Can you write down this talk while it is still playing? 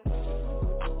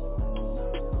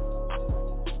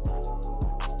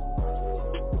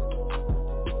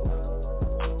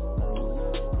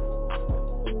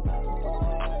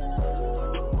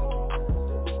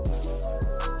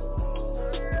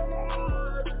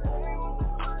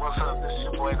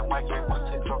boy, the Mike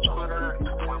 816 on Twitter. With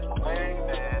my main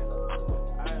man.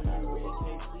 I'm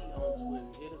UNKC on Twitter.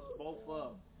 Hit us both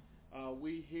up.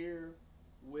 We here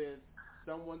with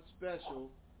someone special,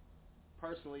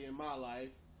 personally in my life.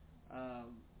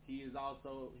 He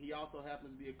also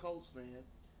happens to be a Colts fan,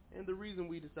 and the reason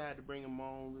we decided to bring him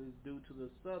on is due to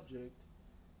the subject.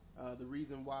 The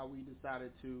reason why we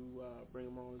decided to bring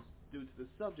him on is due to the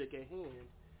subject at hand,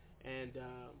 and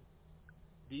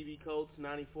DB Colts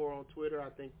 94 on Twitter. I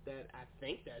think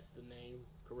that's the name,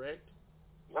 correct?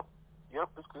 Yep,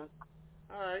 it's good.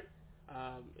 All right.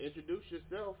 Introduce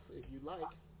yourself if you like.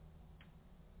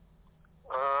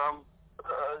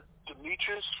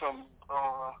 Demetrius from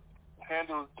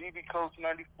handle DB Coach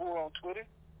 94 on Twitter.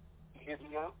 Hit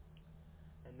me up.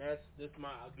 And this is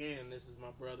my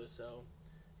brother, so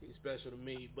he's special to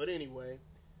me. But anyway,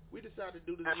 we decided to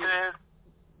do this.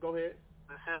 Go ahead.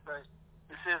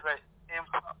 This is a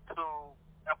impromptu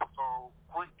episode,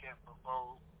 quick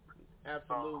episode.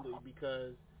 Absolutely,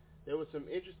 because there was some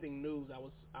interesting news. I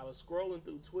was scrolling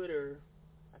through Twitter,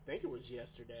 I think it was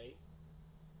yesterday,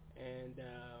 and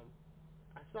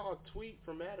I saw a tweet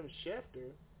from Adam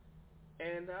Schefter,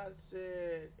 and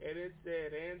it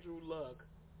said Andrew Luck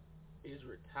is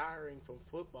retiring from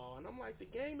football, and I'm like, the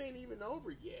game ain't even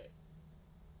over yet.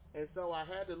 And so I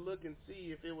had to look and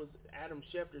see if it was Adam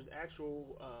Schefter's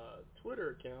actual Twitter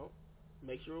account,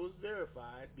 make sure it was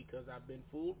verified, because I've been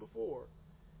fooled before.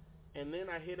 And then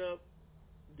I hit up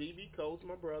DB Coates,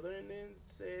 my brother, and then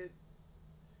said,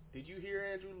 did you hear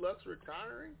Andrew Luck's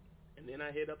retiring? And then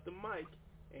I hit up the mic,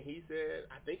 and he said,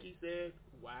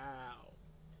 wow.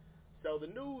 So the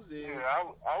news is...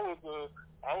 Yeah, I was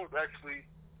actually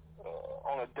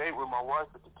on a date with my wife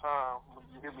at the time when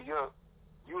you hit me up.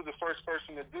 You was the first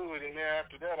person to do it, and then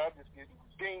after that, I just get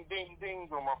ding, ding,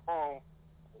 dings on my phone.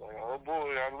 Like, oh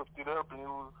boy, I looked it up, and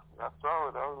I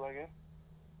saw it. I was like,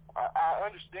 I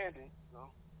understand it.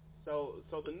 So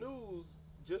the news,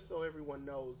 just so everyone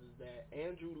knows, is that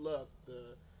Andrew Luck,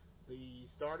 the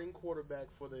starting quarterback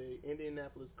for the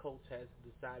Indianapolis Colts, has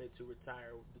decided to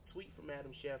retire. The tweet from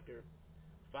Adam Schefter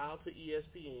filed to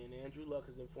ESPN. Andrew Luck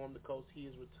has informed the Colts he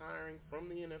is retiring from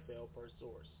the NFL per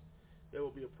source. There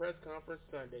will be a press conference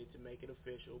Sunday to make it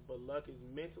official, but Luck is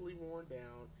mentally worn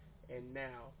down and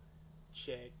now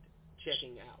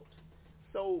checking out.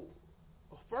 So,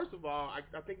 first of all, I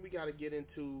think we got to get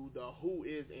into the who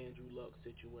is Andrew Luck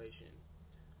situation,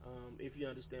 if you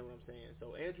understand what I'm saying.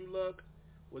 So Andrew Luck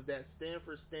was that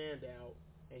Stanford standout,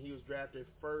 and he was drafted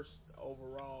first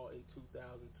overall in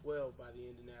 2012 by the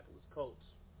Indianapolis Colts.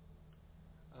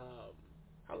 How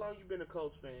long you been a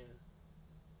Colts fan?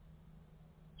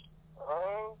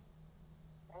 How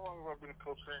long have I been a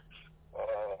Colts fan?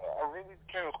 I really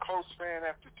became a Colts fan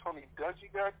after Tony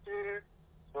Dungy got there.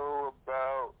 So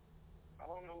about, I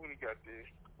don't know when he got there.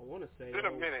 I want to say it's been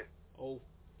a minute. 04,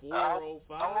 05?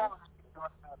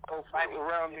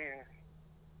 Around there.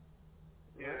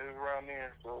 Yeah, it was around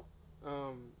there. So.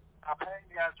 I think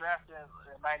he got drafted in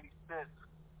 96.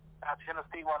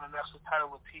 Tennessee won the national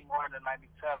title with T. Martin in 97.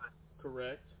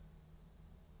 Correct.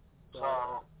 So,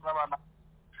 I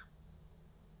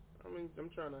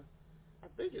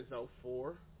think it's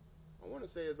 04. I want to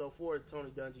say it's 04 that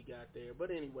Tony Dungy got there.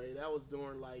 But anyway, that was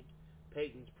during, like,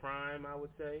 Peyton's prime, I would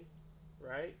say.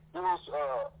 Right? It was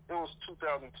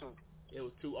 2002. It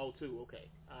was 2002, okay.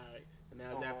 All right. And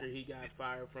that was after he got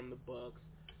fired from the Bucks.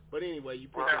 But anyway, you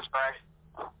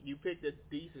picked a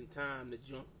decent time to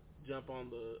jump on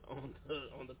the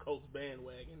Colts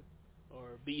bandwagon,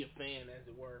 or be a fan, as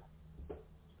it were.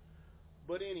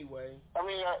 But anyway,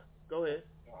 go ahead.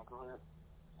 Go ahead.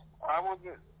 I've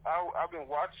been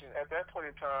watching. At that point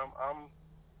in time, I'm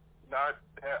not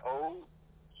that old,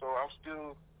 so I'm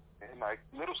still in like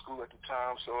middle school at the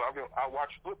time. So I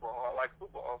watch football. I like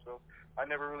football, so I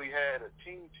never really had a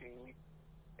team,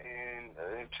 and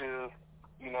until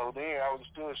then I was a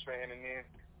Steelers fan, and then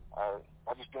I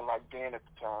just didn't like Ben at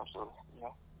the time. So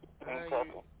a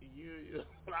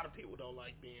lot of people don't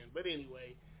like Ben, but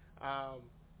anyway,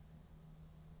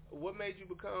 what made you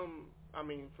become? I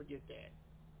mean, forget that.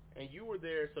 And you were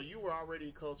there, so you were already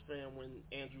a Colts fan when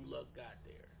Andrew Luck got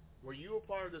there. Were you a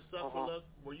part of the Suck for Luck?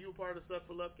 Were you a part of the Suck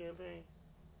for Luck campaign?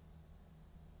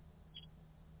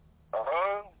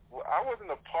 Well, I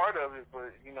wasn't a part of it,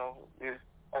 but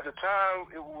at the time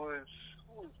it was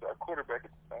who was our quarterback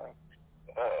at the time?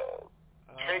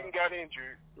 Peyton got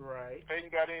injured. Right.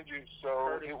 Peyton got injured,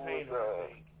 so Curtis it was Payne, I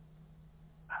think.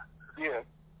 Yeah.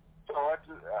 So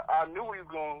I knew we were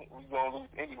going to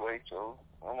lose anyway. So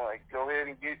I'm like, go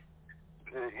ahead and get.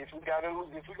 If we're gonna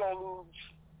lose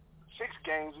 6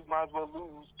 games, we might as well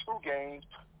lose 2 games,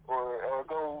 or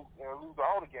go lose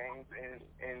all the games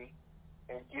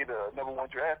a number one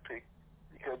draft pick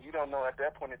because you don't know at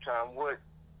that point in time what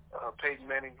Peyton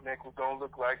Manning's neck was going to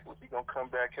look like. Was he going to come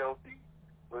back healthy?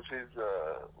 Was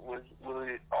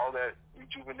all that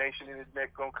rejuvenation in his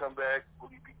neck going to come back? Will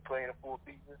he be playing a full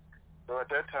season? So at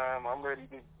that time, I'm ready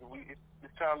to.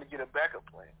 It's time to get a backup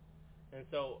plan. And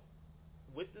so,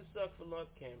 with the Suck for Luck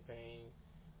campaign,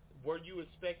 were you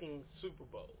expecting Super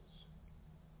Bowls?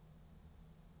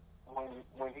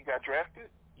 When he got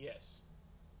drafted? Yes.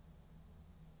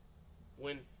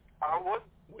 When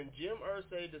Jim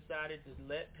Irsay decided to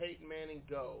let Peyton Manning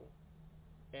go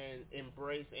and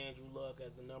embrace Andrew Luck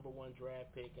as the number one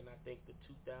draft pick in I think the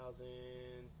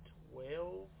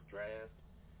 2012 draft,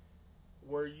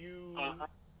 were you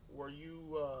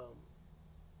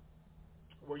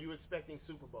expecting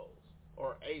Super Bowls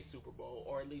or a Super Bowl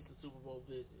or at least a Super Bowl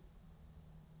visit?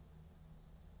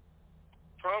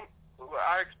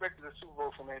 I expected a Super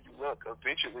Bowl from Andrew Luck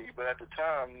eventually, but at the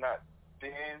time, not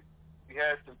then. We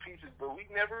had some pieces, but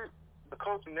the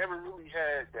Colts never really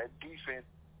had that defense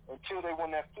until they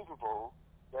won that Super Bowl.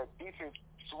 That defense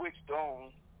switched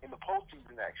on in the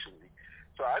postseason, actually.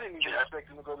 So I didn't even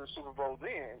expect them to go to the Super Bowl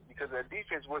then because that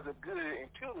defense wasn't good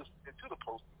until the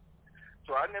postseason.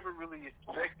 So I never really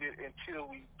expected until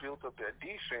we built up that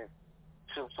defense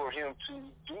for him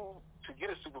to get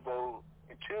a Super Bowl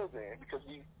until then because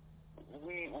we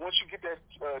once you get that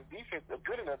defense, a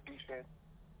good enough defense,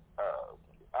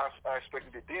 I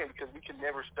expected it then because we can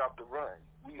never stop the run.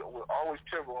 We're always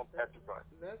terrible at the run.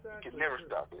 We can never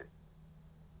stop it.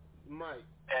 Mike.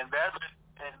 And that's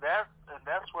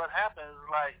what happens.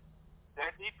 Like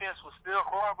that defense was still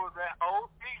horrible that whole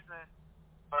season,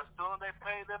 but as soon as they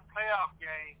played them playoff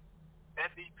game,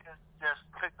 that defense just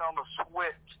clicked on the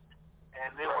switch,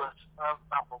 and it was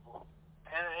unstoppable.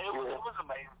 And it was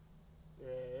amazing.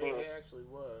 Yeah, it actually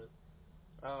was.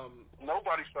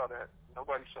 Nobody saw that.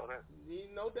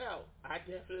 No doubt. I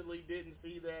definitely didn't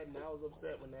see that, and I was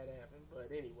upset when that happened.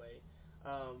 But anyway,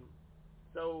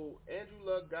 so Andrew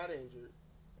Luck got injured,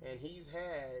 and he's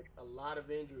had a lot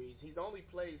of injuries. He's only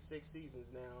played 6 seasons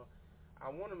now. I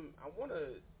want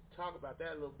to talk about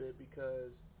that a little bit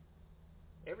because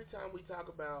every time we talk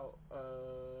about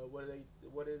what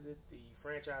is it, the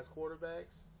franchise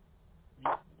quarterbacks,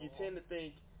 you tend to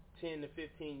think 10 to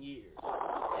 15 years.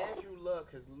 Andrew Luck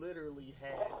has literally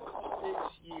had 6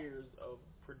 years of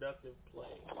productive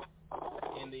play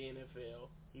in the NFL.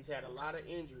 He's had a lot of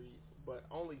injuries, but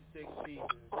only 6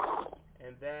 seasons,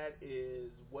 and that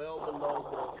is well below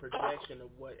the projection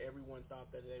of what everyone thought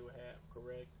that they would have,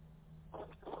 correct?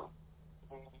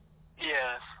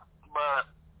 Yes, but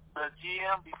the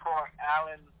GM before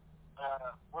Alan,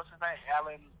 what's his name,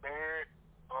 Alan Baird,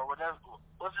 or whatever,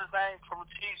 what's his name from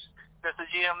the Chiefs? That's the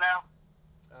GM now?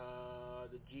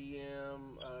 The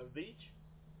GM, Veach?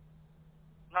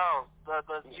 No, the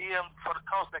GM for the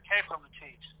Colts that came from the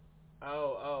Chiefs.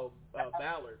 Ballard,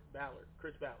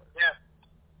 Chris Ballard. Yeah,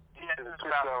 Chris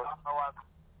Ballard. I don't know why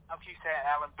I keep saying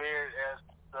Alan Baird as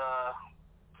the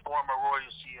former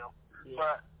Royals GM. Yeah.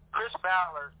 But Chris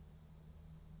Ballard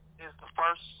is the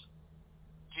first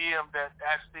GM that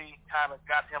actually kind of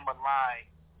got him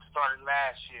aligned starting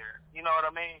last year. You know what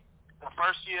I mean? The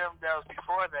first GM that was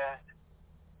before that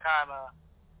kind of,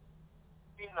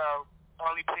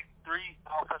 only picked 3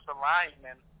 offensive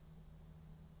linemen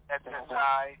at that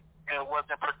time and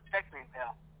wasn't protecting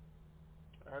them.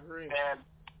 I agree. And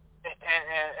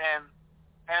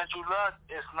Andrew Luck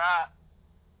is not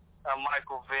a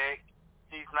Michael Vick.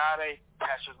 He's not a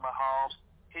Patrick Mahomes.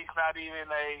 He's not even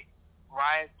a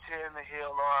Ryan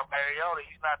Tannehill or a Mariota.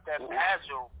 He's not that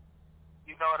agile.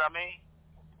 You know what I mean?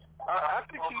 I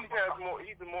think he's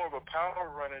more of a power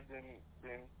runner than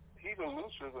he's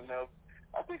elusive enough.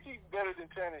 I think he's better than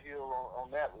Tannehill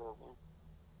on that level.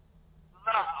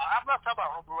 No, I'm not talking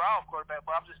about overall quarterback,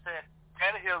 but I'm just saying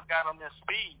Tannehill's got him in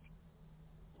speed.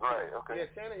 Right, okay.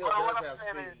 Yeah, Tannehill does have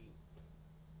speed.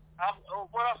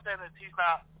 What I'm saying is he's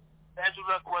not, Andrew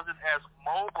Luck wasn't as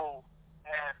mobile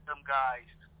as them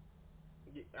guys.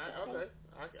 Yeah, okay.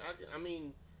 I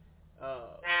mean,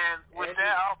 and with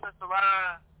that offensive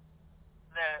line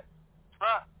that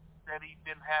sucked that he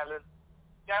didn't have it,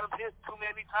 got him hit too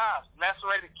many times.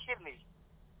 Lacerated kidney.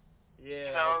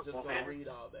 Yeah, I was just going to read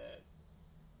all that.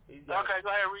 Okay, go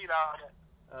ahead and read all that.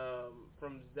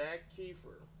 From Zach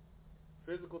Kiefer.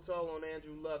 Physical toll on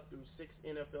Andrew Luck through 6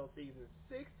 NFL seasons.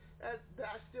 6? I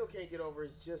still can't get over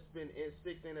it's just been 6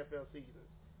 NFL seasons.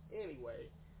 Anyway.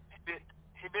 He been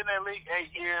in the league 8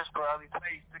 years, bro. He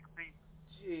played 6 seasons.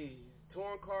 Jeez.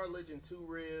 Torn cartilage in 2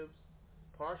 ribs.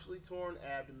 Partially torn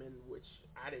abdomen, which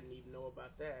I didn't even know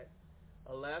about that.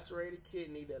 A lacerated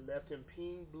kidney that left him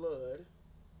peeing blood.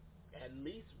 at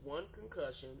least one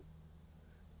concussion,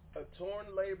 a torn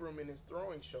labrum in his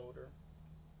throwing shoulder,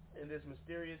 and this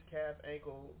mysterious calf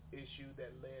ankle issue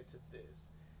that led to this.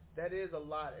 That is a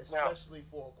lot, especially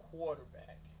for a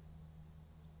quarterback.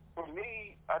 For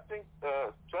me, I think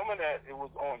some of that it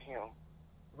was on him.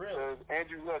 Really? Because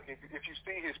Andrew Luck, if you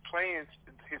see his playing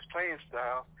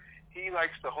style, he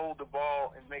likes to hold the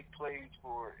ball and make plays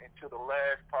for until the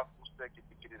last possible second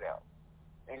to get it out.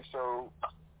 And so,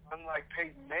 unlike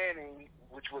Peyton Manning,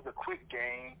 which was a quick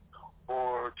game,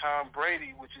 or Tom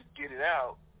Brady, which is get it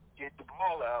out, get the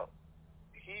ball out,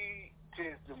 he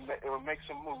tends to make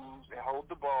some moves and hold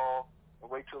the ball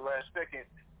and wait till the last second.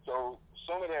 So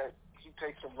some of that, he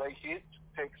takes some late hits,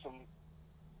 takes some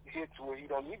hits where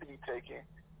he don't need to be taking.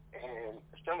 And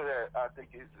some of that, I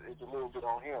think, is a little bit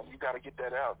on him. You got to get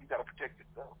that out. You got to protect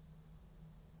yourself.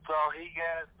 So he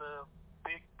has the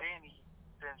Big Benny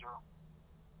syndrome.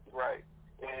 Right.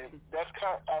 And that's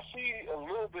I see a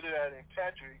little bit of that in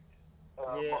Patrick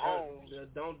Mahomes.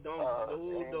 So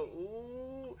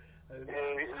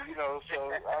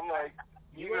I'm like,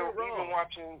 even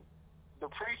watching the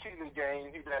preseason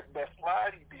game, that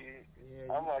slide he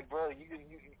did, I'm like, bro, you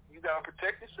got to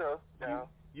protect yourself now.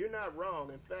 You're not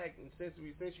wrong. In fact, since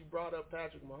you brought up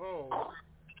Patrick Mahomes,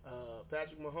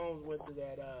 Patrick Mahomes went to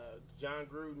that John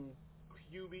Gruden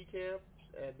QB camp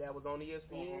that was on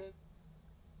ESPN,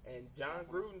 and John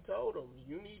Gruden told him,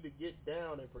 you need to get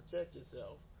down and protect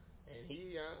yourself. And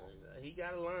he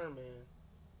got to learn, man.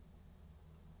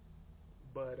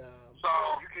 But so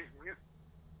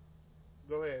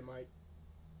go ahead, Mike.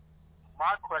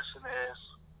 My question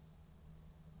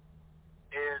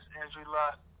is Andrew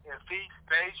Luck, if he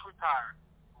stays retired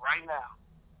right now,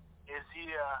 is he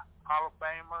a Hall of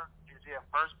Famer? Is he a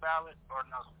first ballot or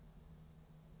no?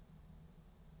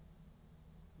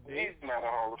 He's not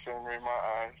a Hall of Famer in my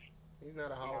eyes. He's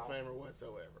not a Hall of Famer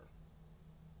whatsoever.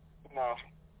 No,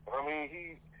 I mean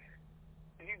he's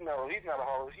not a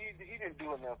Hall. He didn't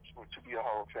do enough to be a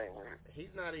Hall of Famer.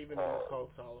 He's not even in the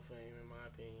Colts Hall of Fame, in my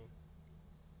opinion.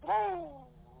 Whoa.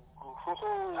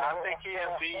 I think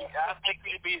he'll be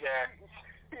there.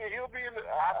 He'll be in the.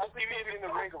 I think he'll be in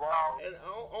the Ring of Honor. And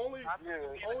only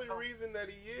reason that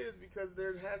he is because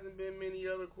there hasn't been many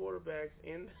other quarterbacks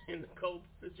in the Colts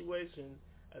situation.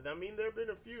 I mean, there have been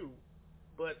a few,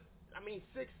 but I mean,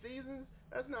 6 seasons.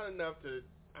 That's not enough to.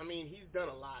 I mean, he's done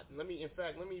a lot. Let me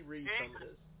read some of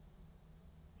this.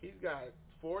 He's got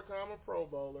 4-time Pro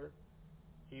Bowler.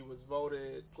 He was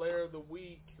voted Player of the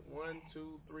Week 1,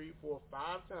 2, 3, 4,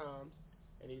 5 times,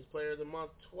 and he was Player of the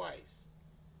Month twice.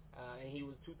 And he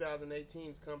was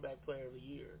 2018's Comeback Player of the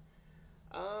Year.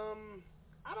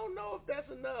 I don't know if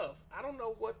that's enough. I don't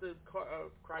know what the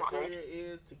criteria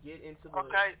is to get into the.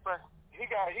 Okay, but he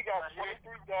got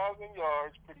 23,000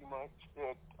 yards, pretty much,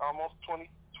 almost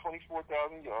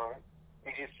 24,000 yards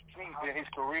in his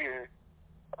career.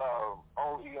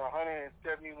 Only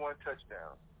 171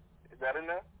 touchdowns. Is that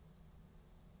enough?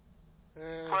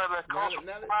 For the Coach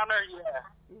Honor, yeah.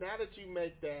 Now that you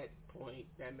make that point,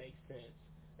 that makes sense.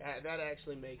 That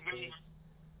actually makes sense.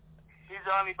 He's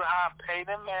only behind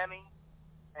Peyton Manning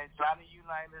and Johnny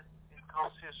Unitas in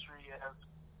Colts history as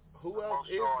who else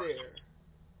is there?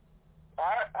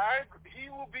 He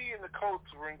will be in the Colts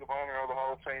Ring of Honor or the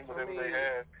Hall of Fame, whatever they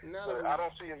have. But I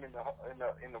don't see him in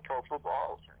the Pro Football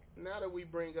Hall of Fame. Now that we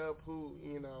bring up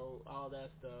all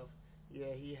that stuff,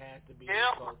 yeah, he has to be in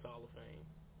the Colts Hall of Fame.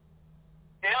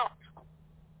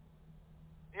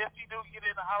 If he do get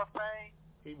in the Hall of Fame,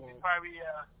 he won't. He's probably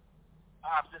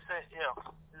I just said if.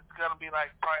 It's gonna be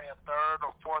like probably a 3rd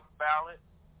or 4th ballot,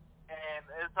 and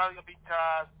it's only gonna be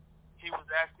because he was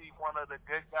actually one of the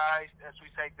good guys, as we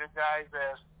say, good guys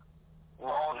that's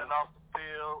on and off the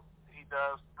field. He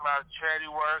does a lot of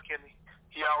charity work, and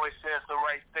he always says the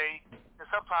right thing. And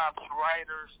sometimes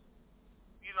writers,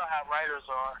 you know how writers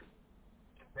are.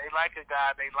 If they like a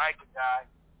guy, they like a guy.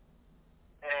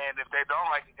 And if they don't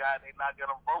like a guy, they're not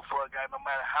going to vote for a guy no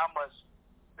matter how much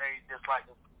they dislike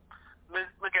him.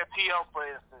 Look at T.O., for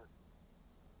instance.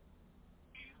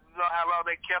 You know how long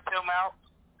they kept him out?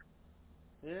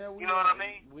 Yeah, you know what I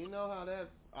mean? We know how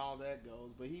all that goes,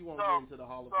 but he won't get into the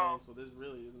Hall of Fame, so this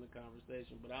really isn't a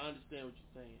conversation. But I understand what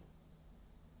you're saying.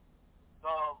 So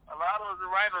a lot of the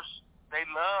writers, they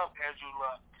love Andrew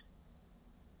Luck.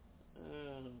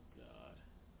 Oh God,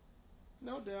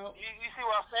 no doubt. You see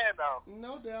what I'm saying, though?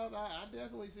 No doubt. I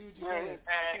definitely see what you're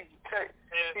saying.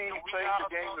 He plays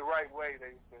the game the right way,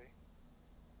 they say.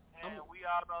 And we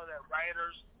all know that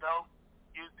writers don't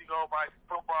usually go by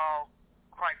football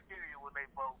criteria when they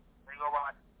vote. They go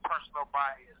by personal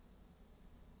bias.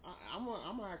 I'm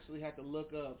gonna actually have to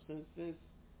look up since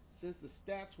since the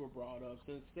stats were brought up,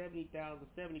 since 70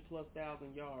 plus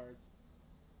thousand yards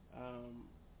um,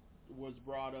 was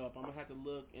brought up, I'm gonna have to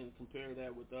look and compare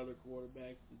that with other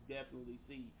quarterbacks to definitely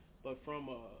see. But from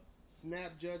a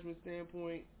snap judgment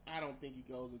standpoint, I don't think he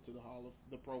goes into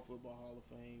the Pro Football Hall of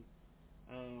Fame.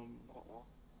 Um,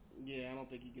 yeah, I don't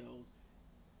think he goes.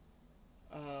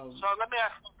 So let me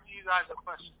ask you guys a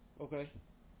question. Okay.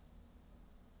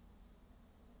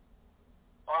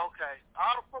 Okay.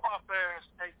 All the football fans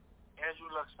take Andrew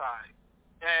Luck's side,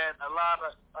 and a lot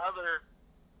of other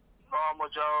normal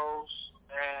Joes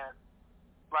and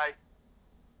like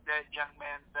that young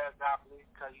man that got me,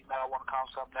 because I want to call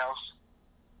him something else.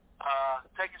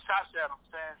 Taking shots at him,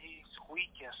 saying he's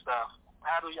weak and stuff.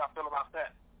 How do y'all feel about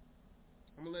that?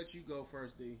 I'm gonna let you go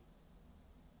first, D.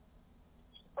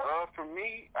 For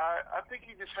me, I think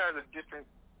he just has a different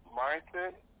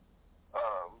mindset.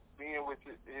 Being with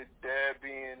his dad,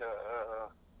 being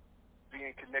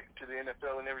connected to the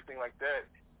NFL and everything like that,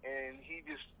 and he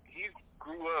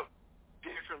grew up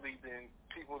differently than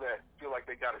people that feel like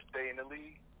they got to stay in the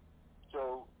league.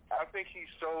 So I think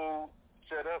he's so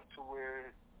set up to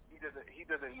where he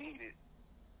doesn't need it,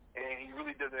 and he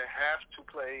really doesn't have to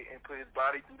play and put his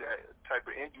body through that type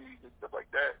of injuries and stuff like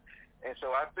that. And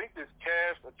so I think this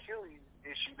calf Achilles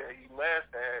issue that he last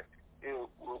had, it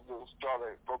was straw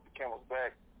that broke the camel's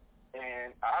back.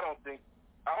 And I don't think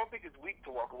it's weak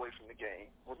to walk away from the game.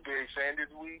 Was Barry Sanders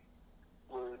weak?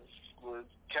 Was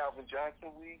Calvin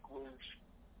Johnson weak? Was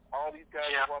all these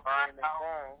guys that walked away in their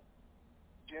prime?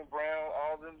 Jim Brown,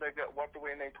 all of them that walked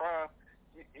away in their prime.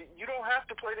 You don't have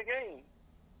to play the game.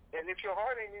 And if your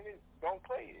heart ain't in it, don't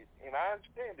play it. And I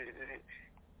understand it.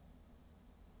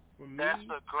 For me, that's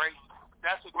a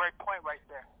great point right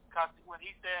there. Because when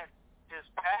he said his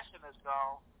passion is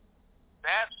gone,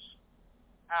 that's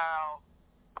how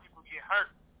people get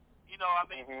hurt. You know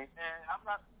what I mean? Mm-hmm.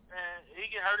 And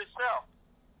he get hurt himself.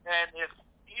 And if,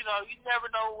 you never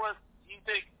know what you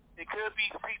think. It could be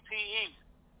CTE.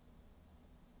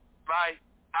 Like,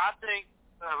 I think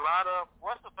a lot of,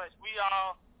 we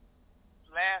all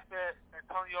laugh at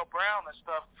Antonio Brown and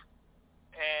stuff,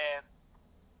 and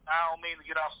I don't mean to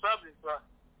get off subject, but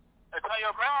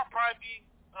Antonio Brown probably be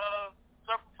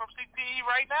suffering from CTE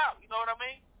right now. You know what I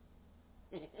mean?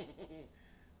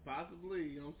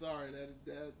 Possibly. I'm sorry. That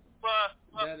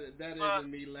isn't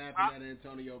me laughing at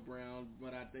Antonio Brown,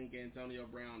 but I think Antonio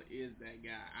Brown is that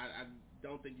guy. I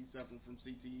don't think he's suffering from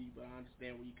CTE, but I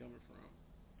understand where you're coming from.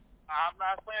 I'm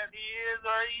not saying he is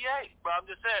or he ain't, but I'm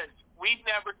just saying we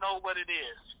never know what it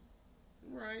is.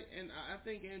 Right, and I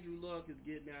think Andrew Luck is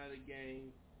getting out of the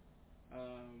game.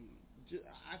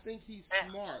 I think he's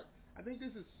smart. I think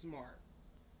this is smart.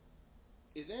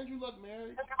 Is Andrew Luck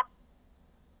married?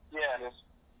 Yes.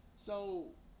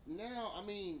 So now, I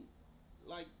mean,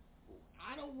 like,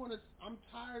 I'm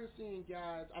tired of seeing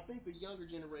guys. I think the younger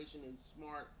generation is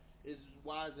smart, is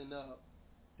wising up.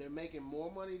 They're making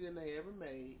more money than they ever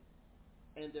made,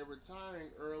 and they're retiring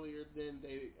earlier than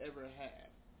they ever have.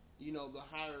 The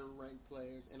higher ranked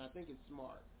players, and I think it's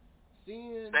smart. They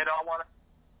don't want to.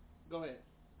 Go ahead.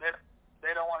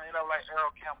 They don't want to end up like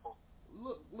Earl Campbell.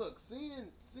 Look,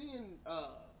 seeing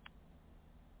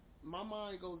my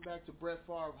mind goes back to Brett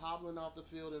Favre hobbling off the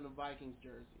field in a Vikings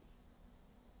jersey.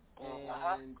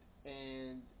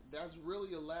 And that's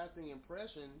really a lasting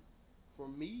impression for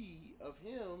me of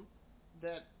him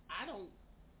that I don't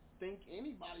think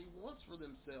anybody wants for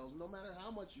themselves, no matter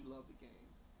how much you love the game.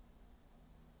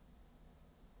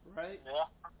 Right? Yeah.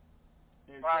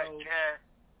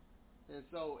 And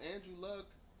so Andrew Luck,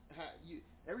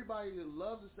 everybody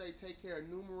loves to say take care of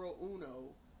numero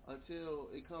uno until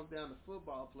it comes down to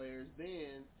football players,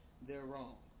 then they're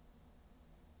wrong.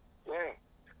 Yeah.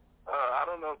 I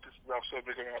don't know if this is off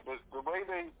subject or not, but the way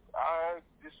I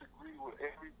disagree with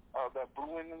that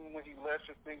booing him when he left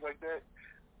and things like that.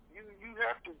 You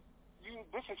have to.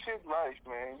 This is his life,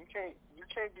 man. You can't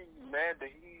be mad that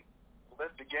he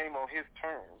left the game on his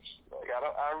terms. Like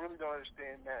I really don't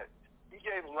understand that. He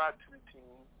gave a lot to the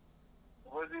team.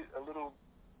 Was it a little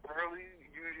early?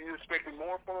 You expected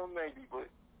more from him, maybe, but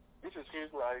this is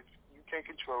his life. You can't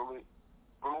control it.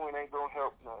 Booing ain't gonna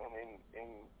help none,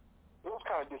 and it was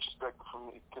kind of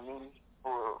disrespectful to me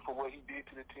for what he did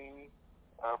to the team,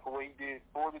 for what he did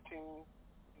for the team.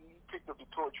 He picked up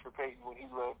the torch for Peyton when he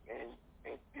left, and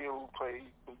still played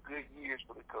some good years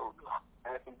for the coach.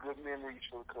 Had some good memories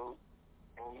for the coach,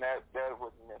 and that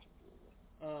wasn't necessary.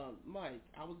 Mike,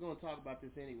 I was going to talk about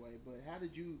this anyway, but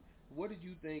what did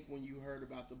you think when you heard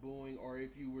about the booing, or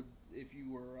if you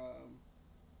were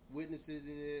witnessing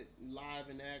it live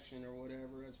in action or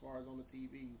whatever, as far as on the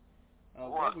TV?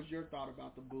 What was your thought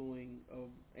about the booing of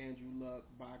Andrew Luck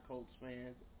by Colts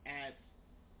fans at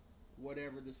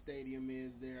whatever the stadium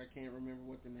is there? I can't remember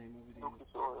what the name of it is.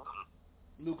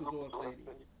 Lucas Oil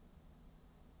Stadium.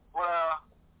 Well,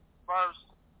 first,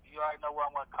 you already know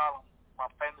what I'm going to call them. My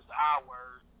famous I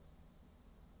word.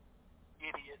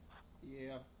 Idiots.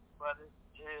 Yeah. But it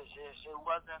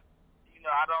wasn't,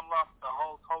 I don't lump the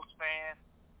whole Colts fan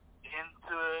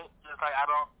into it, just like I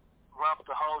don't lump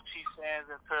the whole Chiefs fans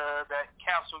into that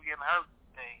council getting hurt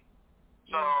thing.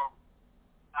 So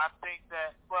I think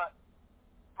that, but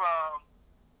from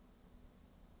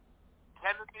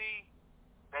technically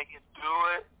they can do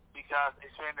it because they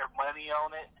spend their money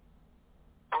on it,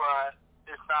 but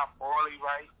it's not morally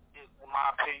right, in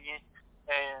my opinion.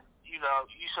 And you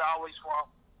should always want,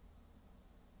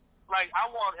 like, I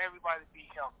want everybody to be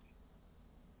healthy.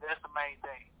 That's the main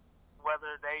thing.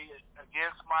 Whether they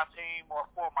against my team or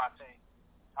for my team,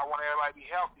 I want everybody to be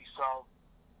healthy. So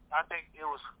I think it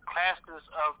was classless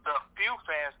of the few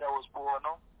fans that was booing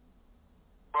them,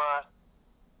 but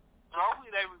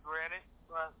hopefully they regret it.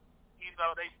 But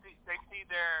they see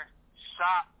their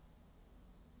shot,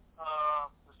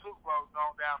 the Super Bowl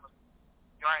going down the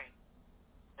drain.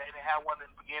 They didn't have one in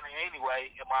the beginning anyway,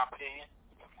 in my opinion.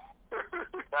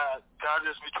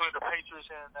 Just between the Patriots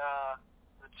and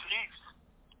the Chiefs.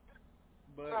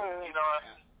 But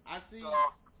I see.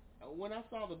 When I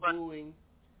saw the booing,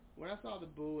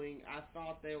 I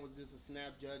thought there was just a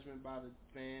snap judgment by the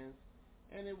fans,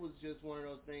 and it was just one of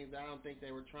those things. I don't think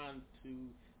they were trying to,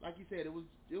 like you said, it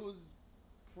was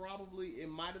probably, it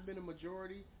might have been a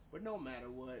majority, but no matter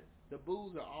what, the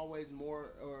boos are always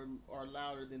more or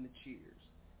louder than the cheers,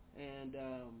 and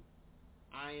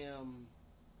I am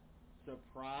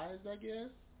surprised, I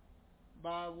guess,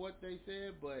 by what they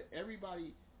said, but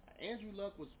everybody. Andrew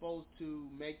Luck was supposed to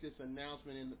make this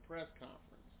announcement in the press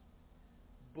conference,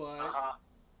 but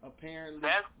apparently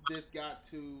this got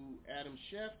to Adam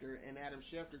Schefter, and Adam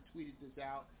Schefter tweeted this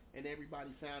out, and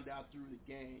everybody found out through the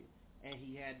game, and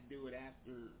he had to do it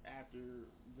after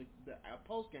the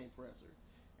post-game presser,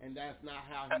 and that's not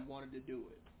how he wanted to do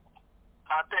it.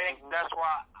 I think that's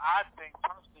why I think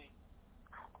personally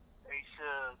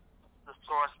the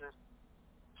sources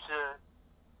should,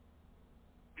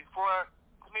 before.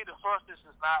 To me, the sources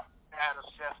is not Adam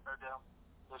Schefter, them.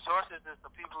 The sources is the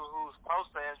people who's close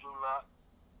to Andrew Luck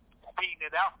feeding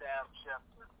it out to Adam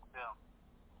Schefter, them.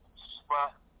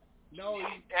 But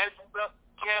Andrew Luck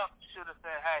should have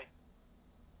said, hey,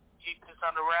 keep this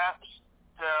under wraps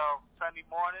till Sunday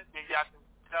morning, then y'all can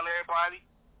tell everybody,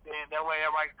 then that way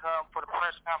everybody come for the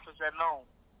press conference at noon.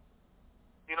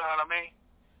 You know what I mean?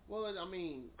 Well, I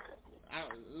mean,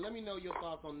 let me know your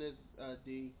thoughts on this,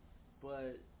 D,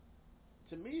 but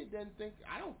to me,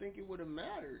 I don't think it would have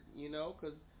mattered,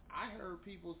 because I heard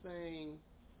people saying,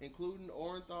 including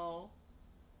Orenthal,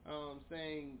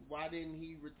 saying, why didn't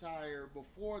he retire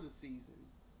before the season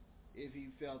if he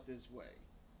felt this way?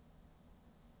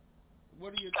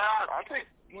 What are your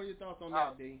thoughts on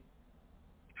that, D?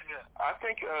 I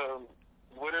think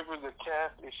whatever the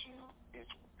calf issue is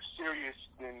serious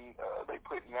than they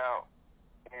putting out,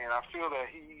 and I feel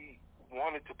that he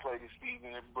wanted to play this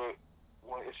season, but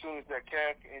as soon as that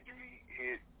calf injury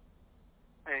hit,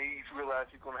 and he's realized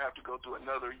he's going to have to go through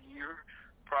another year,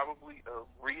 probably, of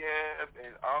rehab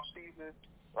and off season,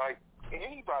 like,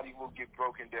 anybody will get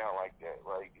broken down like that.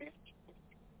 Like,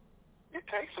 it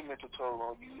takes a mental toll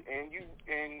on you,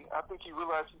 and I think he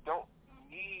realized he don't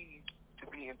need to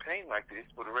be in pain like this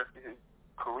for the rest of his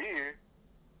career,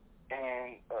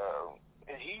 and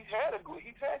he's had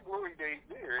glory days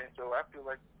there, and so I feel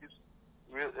like he just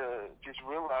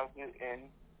realized it,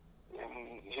 and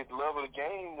his love of the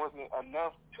game wasn't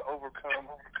enough to overcome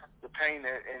the pain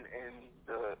and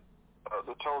the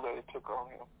toll that it took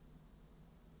on him.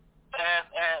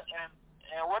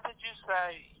 And what did you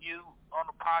say on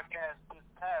the podcast this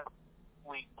past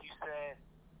week? You said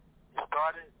it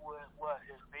started with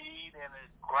his knee, and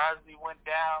it gradually went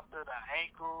down to the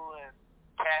ankle and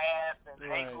calf and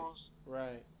ankles.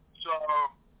 Right. So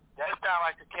that sounds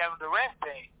like the Kevin Durant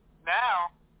thing. Now,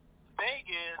 the thing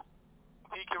is,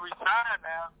 he can retire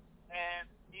now, and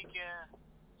he can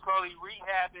slowly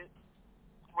rehab it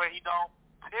where he don't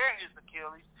tear his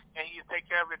Achilles, and he can take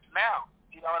care of it now.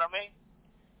 You know what I mean?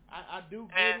 I do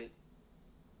get it.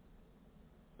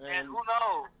 And who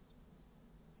knows?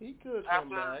 He could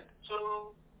come back.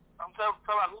 I'm talking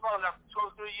about, who knows, after 2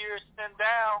 or 3 years sitting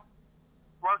down,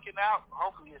 working out,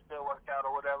 hopefully he'll still work out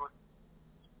or whatever,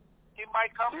 he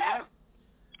might come back.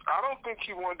 I don't think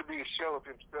he wanted to be a shell of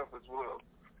himself as well.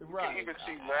 Right. You can even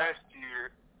see last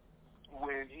year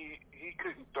when he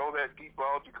couldn't throw that deep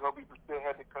ball, Jacoby still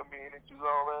had to come in and do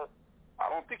all that. I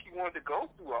don't think he wanted to go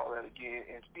through all that again,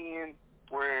 and seeing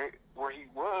where he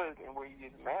was and where he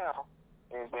is now,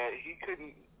 and that he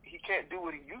can't do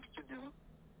what he used to do,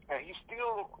 and he's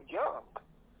still young.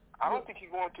 I don't think he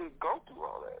wanted to go through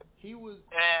all that. He was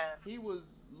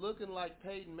looking like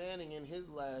Peyton Manning in his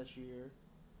last year,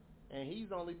 and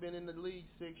he's only been in the league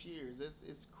 6 years.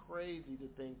 It's crazy to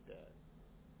think that.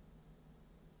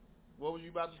 What was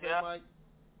you about to say, Mike?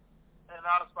 And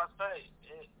I was about to say,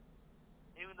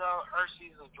 even though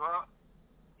Hershey's a drunk,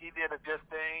 he did a good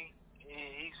thing.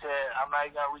 He said, I'm not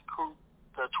going to recruit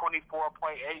the $24.8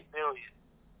 million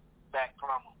back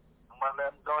from him. I'm going to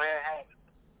let him go ahead and have it.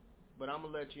 But I'm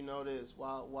gonna let you know this: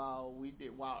 while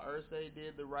Irsay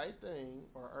did the right thing,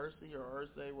 or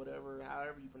Irsay, whatever,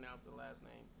 however you pronounce the last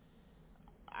name,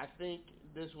 I think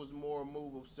this was more a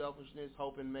move of selfishness,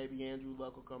 hoping maybe Andrew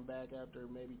Luck will come back after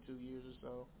maybe 2 years or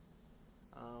so.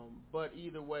 But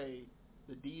either way,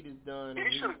 the deed is done.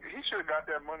 He should have got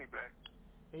that money back.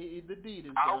 The deed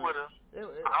is done. I would have.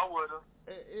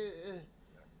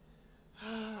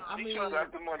 I mean, he should have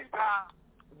got the money back.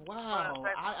 Wow,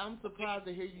 I'm surprised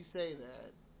to hear you say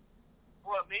that.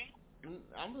 What, me?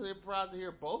 I'm surprised to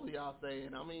hear both of y'all say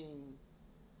it. I mean,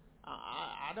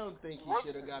 I don't think he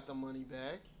should have got the money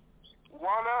back.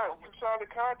 Why not? You signed a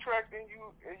contract and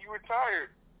you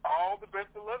retired. All the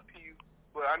best of luck to you,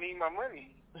 but I need my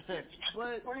money.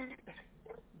 But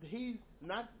he's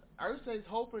not. Irsay's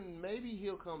hoping maybe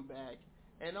he'll come back,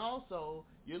 and also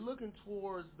you're looking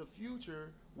towards the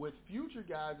future with future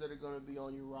guys that are going to be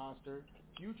on your roster.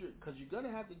 Because you're gonna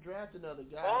have to draft another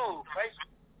guy. Oh,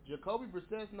 Jacoby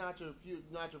Brissett's not your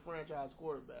franchise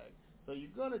quarterback, so you're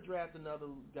gonna draft another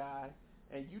guy,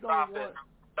 and you don't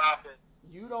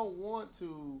You don't want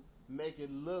to make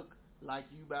it look like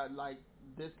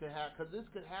this could happen, because this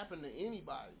could happen to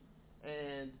anybody.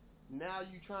 And now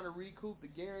you trying to recoup the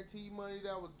guaranteed money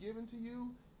that was given to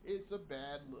you. It's a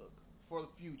bad look for the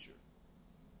future.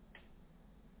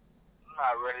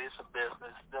 Not really. It's a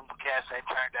business. Them cats ain't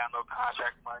turned down no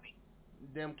contract money.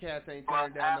 Them cats ain't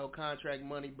turned down no contract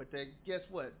money, but guess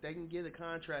what? They can get a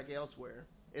contract elsewhere,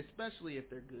 especially if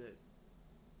they're good.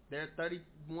 There are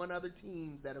 31 other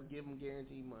teams that'll give them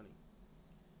guaranteed money.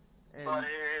 And but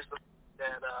here's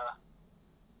that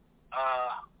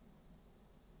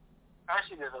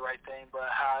actually did the right thing, but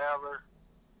however,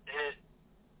 it's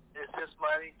his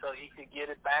money, so he could get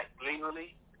it back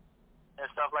legally and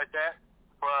stuff like that.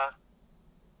 But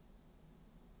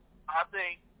I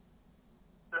think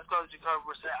let's go to Jacoby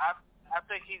Brissett. I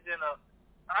think he could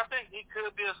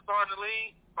be a star in the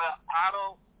league, but I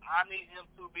need him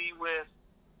to be with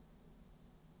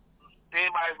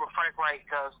anybody but Frank Reich,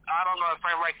 because I don't know if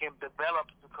Frank Reich can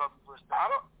develop Jacoby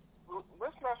Brissett.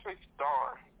 Let's not say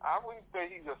star. I wouldn't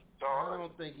say he's a star. I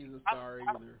don't think he's a star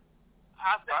either.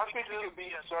 I think he could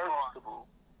be serviceable.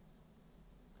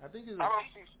 I don't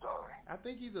see star. I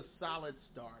think he's a solid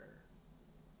starter.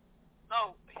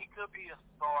 No, he could be a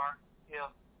star if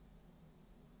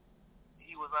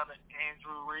he was under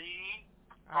Andrew Reid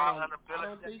or under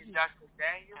Jackson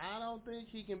Daniels. I don't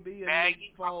think he can be a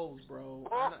Nick Foles, bro.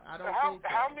 Well, I don't think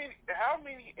so. How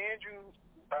many Andy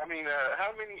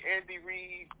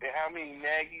Reid and how many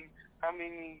Nagy, how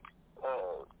many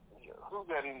who's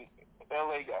that in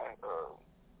LA guy?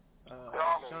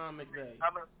 Sean McVay.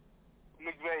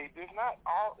 McVay. There's not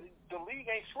all. The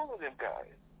league ain't full of them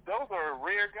guys. Those are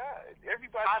rare guys.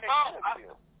 Everybody can't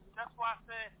handle them. That's why I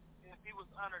said if he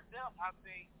was under them, I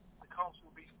think the Colts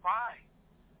would be fine.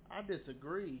 I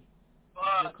disagree.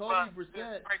 Jacoby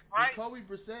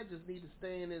Brissett just needs to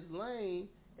stay in his lane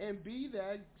and be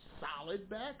that solid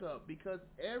backup, because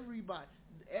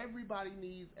everybody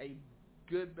needs a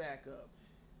good backup.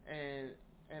 And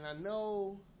I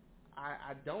know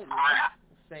I don't like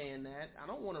saying that. I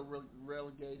don't want to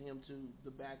relegate him to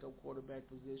the backup quarterback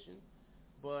position.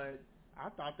 But I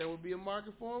thought there would be a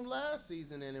market for him last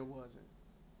season, and it wasn't.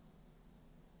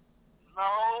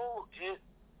 No, he's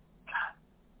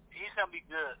going to be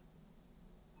good.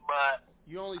 But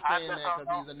you only saying that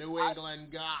because he's a New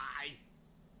England guy.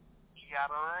 He got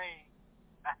a ring.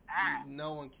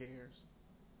 No one cares.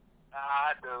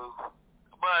 I do.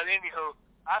 But anywho,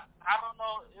 I don't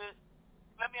know.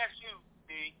 Let me ask you,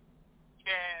 D.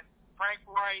 Can Frank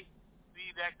Reich be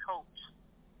that coach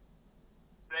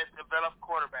that developed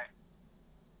quarterback?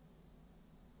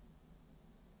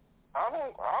 I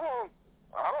don't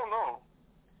know.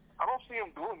 I don't see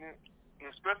him doing it,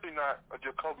 especially not a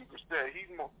Jacoby Brissett.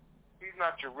 He's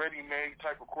not your ready-made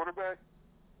type of quarterback.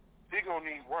 He's gonna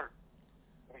need work.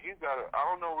 And I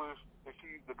don't know if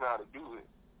he's the guy to do it.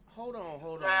 Hold on,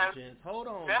 gents.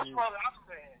 That's what I'm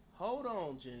saying. Hold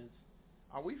on, gents.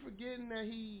 Are we forgetting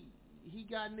that he he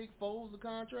got Nick Foles the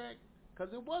contract?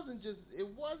 Because it wasn't just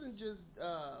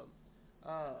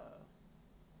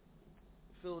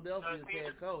Philadelphia's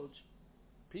head coach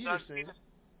Peterson.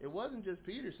 It wasn't just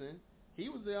Peterson. He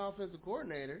was the offensive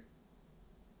coordinator.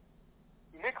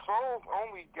 Nick Foles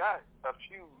only got a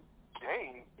few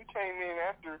games. He came in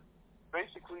after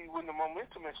basically when the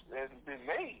momentum has been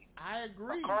made. I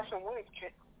agree. Carson Wentz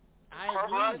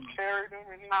carried him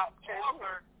and he came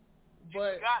over.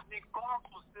 But Nick Foles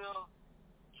was still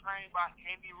trained by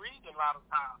Andy Reid a lot of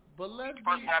times. But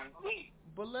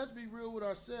let's be real with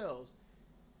ourselves.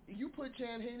 You put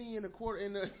Chad Henne in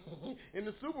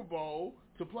the Super Bowl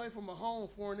to play for Mahomes,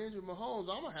 for an injured Mahomes,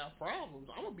 I'm gonna have problems.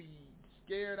 I'm gonna be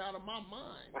scared out of my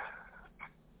mind.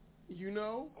 You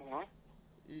know?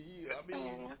 Mm-hmm. I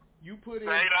mean, you put in.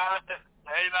 They not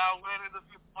winning the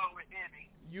Super Bowl with Henne.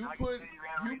 You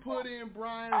put in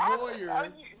Brian Hoyer. Are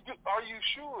you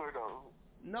sure though?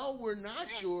 No, we're not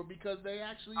sure because they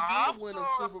actually did win a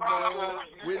Super Bowl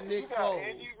with Nick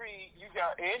Foles. You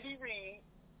got Andy Reid.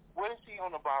 When is he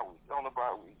on the bye week?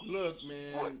 Look,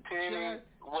 man,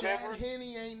 Chad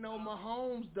Henne ain't no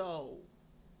Mahomes though.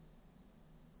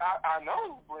 I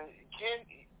know, but can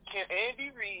Andy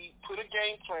Reid put a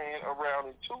game plan around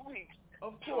in 2 weeks?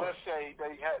 Of course. Let's say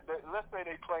they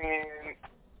playing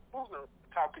who's the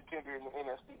top contender in the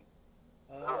NFC?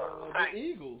 The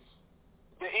Eagles.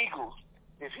 The Eagles.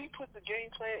 If he put the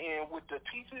game plan in with the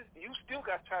pieces, you still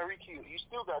got Tyreek Hill. You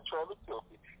still got Travis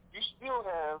Kelce. You still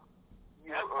have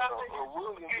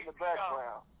Williams in the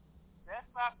background. That's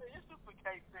not the issue for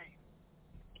KC.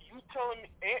 You telling me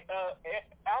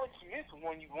Alex Smith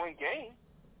won you one game?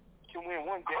 Can win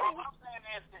one game? All I'm saying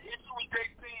is the issue with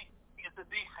KC is the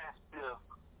defense still.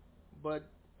 But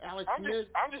Alex Smith,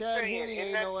 Chad Henne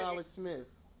ain't no Alex Smith.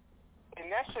 In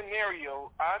that scenario,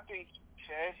 I think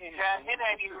Chad Henne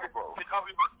ain't even because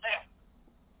we were set.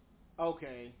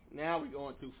 Okay, now we're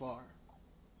going too far.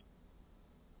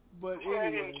 But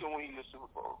Chad Henne can win the Super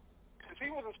Bowl because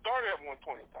he was a starter at one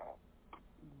point in time.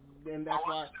 And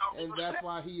that's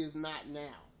why he is not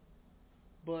now.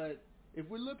 But if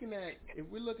we're looking at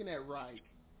Reich,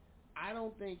 I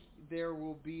don't think there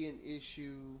will be an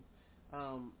issue.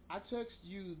 I texted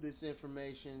you this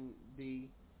information,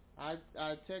 D. I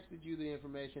texted you the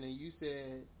information, and you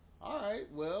said, all right,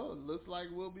 well, it looks like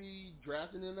we'll be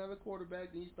drafting another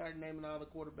quarterback. Then you started naming all the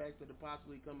quarterbacks that are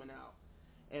possibly coming out.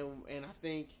 And I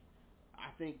think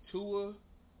Tua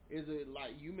is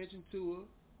like you mentioned Tua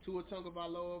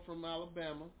Tagovailoa from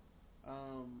Alabama. He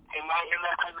might end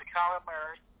up as a Kyler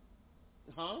Murray.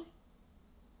 Huh?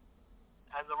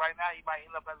 As of right now, he might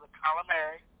end up as a Kyler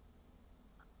Murray.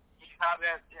 He's not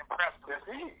that impressive.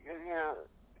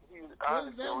 What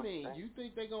does that mean? You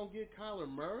think they're gonna get Kyler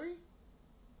Murray?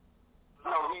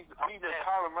 No, he's a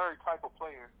Kyler Murray type of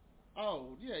player.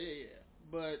 Oh yeah.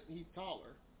 But he's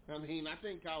taller. I mean, I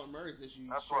think Kyler Murray's this year.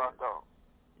 That's what I thought.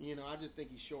 I just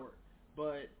think he's short.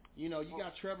 But you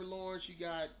got Trevor Lawrence, you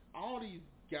got all these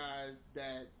guys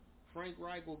that Frank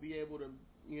Reich will be able to,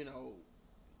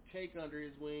 take under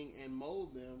his wing and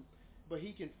mold them. But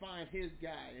he can find his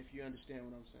guy, if you understand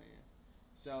what I'm saying.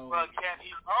 So. Well, can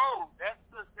he mold? That's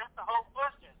the whole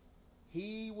question.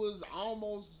 He wasn't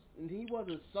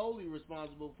solely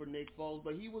responsible for Nick Foles,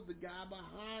 but he was the guy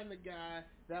behind the guy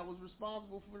that was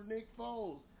responsible for Nick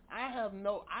Foles. I have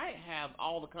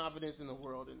all the confidence in the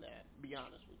world in that, to be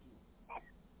honest with you.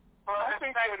 But I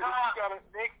think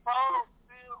Nick Foles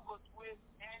still was with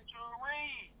Andrew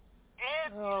Reid.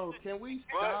 Can we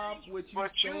stop with you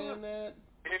saying that?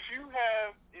 If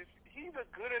he's a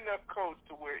good enough coach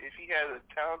to where if he has a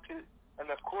talented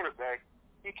enough quarterback,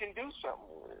 he can do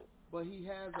something with it. But he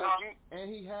has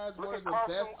one of the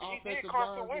best offensive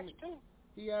lines.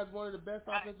 He has one of the best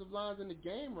offensive lines in the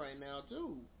game right now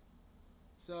too.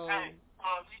 So. Hey,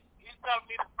 he's telling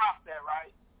me to stop that, right?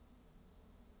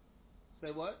 Say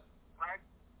what? Right?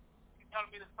 He's telling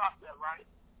me to stop that, right?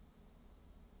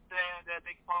 Saying that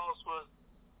Nick Foles was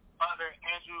under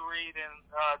Andrew Reid and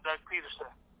Doug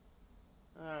Peterson.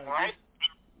 All right?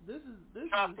 This is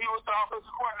because he was the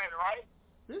offensive coordinator, right?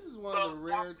 This is one of the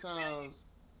rare times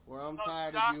where I'm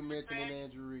tired of you mentioning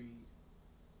Andrew Reid.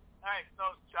 Hey,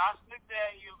 so Josh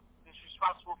McDaniel is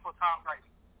responsible for Tom Brady.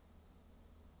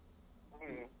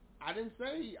 Hold on. I didn't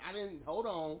say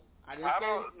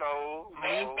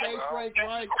Frank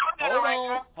Reich.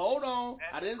 Hold on.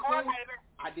 I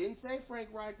didn't say Frank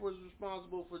Reich was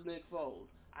responsible for Nick Foles.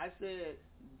 I said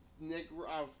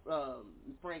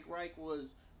Frank Reich was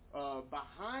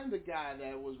behind the guy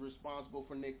that was responsible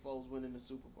for Nick Foles winning the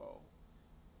Super Bowl.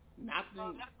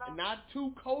 Not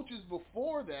two coaches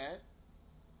before that,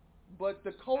 but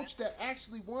the coach that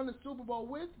actually won the Super Bowl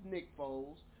with Nick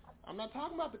Foles I'm not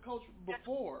talking about the coach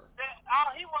before.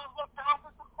 He was the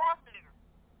offensive coordinator.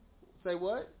 Say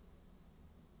what?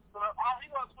 He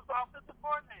was the offensive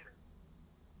coordinator.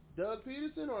 Doug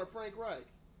Peterson or Frank Reich?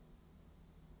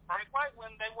 Frank Reich,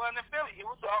 when they won in Philly, he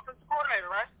was the offensive coordinator,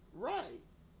 right? Right.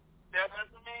 That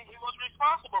doesn't mean he was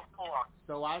responsible for him.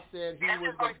 So I said he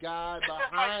was the guy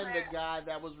behind the guy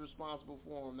that was responsible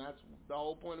for him. That's the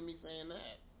whole point of me saying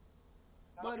that.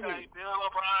 Okay, Bill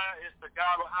O'Brien is the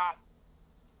guy behind.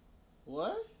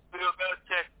 What? Bill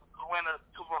Belichick who win a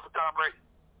Super Bowl for Tom Brady.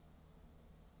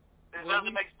 It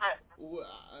doesn't make sense. Well,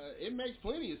 it makes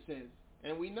plenty of sense.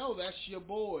 And we know that's your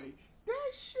boy.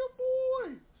 That's your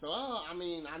boy. So, I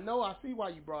mean, I know I see why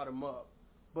you brought him up.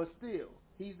 But still,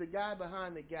 he's the guy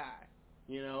behind the guy,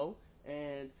 you know?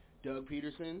 And Doug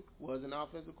Peterson was an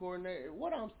offensive coordinator.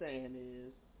 What I'm saying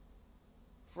is,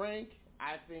 Frank,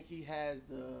 I think he has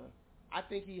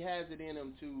it in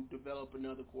him to develop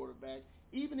another quarterback.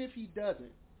 Even if he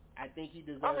doesn't, I think he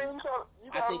deserves.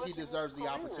 He deserves the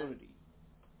opportunity.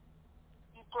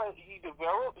 He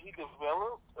developed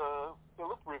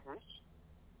Philip Rivers.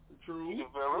 True. He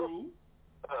developed.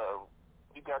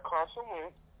 He got Carson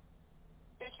Wentz.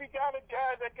 If he got a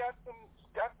guy that got some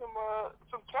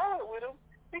talent with him,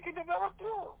 he can develop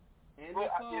too. And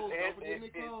Nick Foles. Don't forget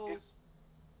Nick Foles.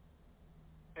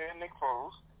 And Nick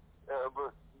Foles.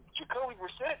 But Jacoby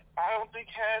Brissett, I don't think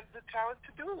has the talent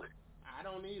to do it. I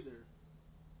don't either.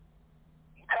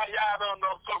 Y'all don't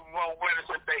know Super Bowl winners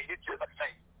if they hit you in the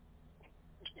face.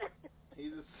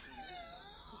 He's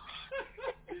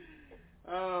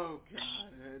oh God,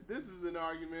 this is an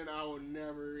argument I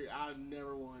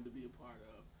never wanted to be a part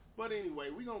of. But anyway,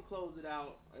 we're gonna close it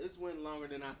out. This went longer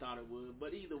than I thought it would,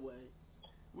 but either way,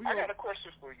 I got a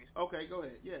question for you. Okay, go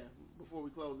ahead. Yeah, before we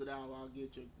close it out,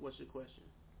 what's your question?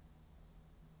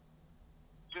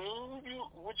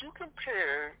 Would you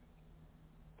compare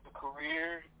the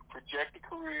projected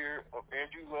career of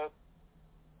Andrew Luck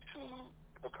to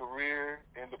the career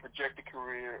and the projected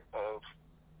career of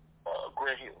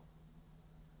Grant Hill?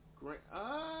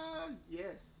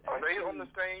 Yes. Are they on the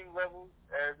same level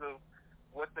as of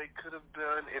what they could have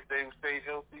done if they stayed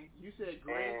healthy? You said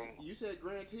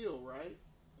Grant Hill, right?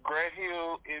 Grant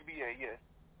Hill, NBA, yes.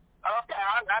 Okay,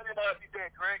 I didn't know if you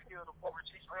said Grant Hill, the former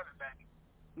Chiefs running back.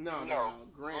 No,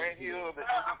 Grant Hill, the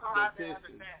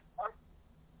Pistons.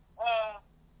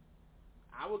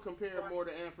 I would compare it more to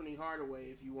Anthony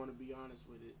Hardaway if you want to be honest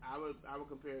with it. I would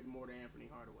compare it more to Anthony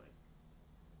Hardaway.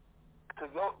 Because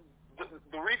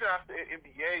the reason I say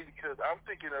NBA because I'm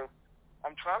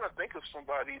trying to think of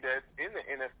somebody that's in the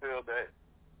NFL that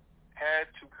had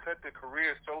to cut their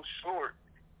career so short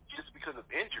just because of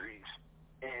injuries,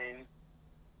 and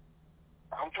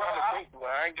I'm trying to think. Well,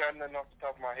 I ain't got nothing off the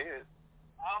top of my head.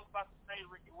 I was about to say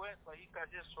Ricky West, but he cut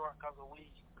his short because of weed.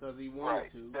 Because he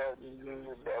wanted to.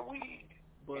 That weed.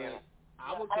 But yeah.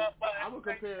 I would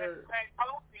compare.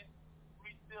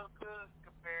 We still could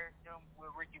compare him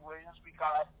with Ricky Williams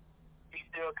because he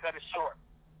still cut it short.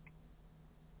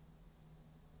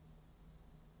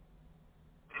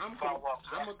 I'm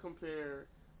gonna compare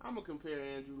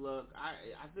Andrew Luck.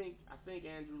 I think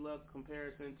Andrew Luck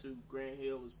comparison to Grant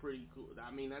Hill is pretty cool. I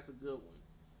mean that's a good one.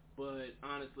 But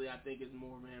honestly, I think it's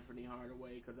more of Anthony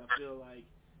Hardaway because I feel like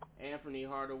Anthony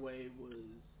Hardaway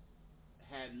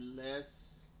had less.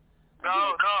 No,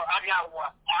 I got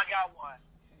one.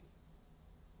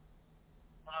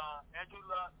 Andrew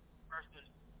Luck versus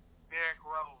Derrick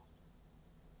Rose.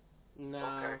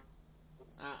 Nah. Okay.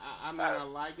 I mean, I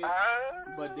like it,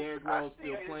 but Derrick Rose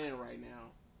still playing right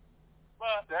now.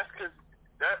 But that's because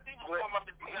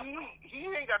he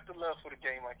ain't got the love for the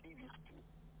game like he used to.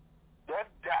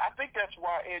 I think that's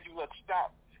why Andrew Luck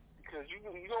stopped because you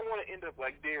don't want to end up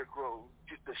like Derrick Rose,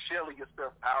 just the shelling your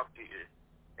stuff out there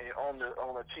and on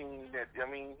a team that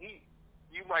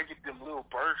you might get them little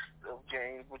bursts of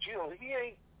games, but he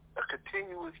ain't a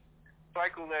continuous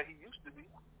cycle that he used to be.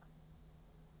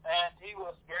 And he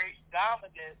was very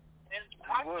dominant. And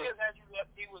I guess Andrew Luck,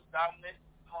 he was dominant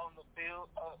on the field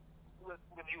when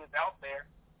he was out there.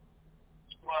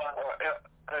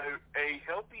 A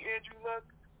healthy Andrew Luck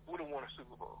would have won a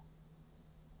Super Bowl.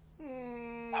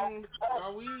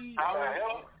 Are we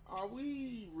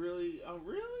really?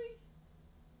 Really?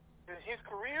 In his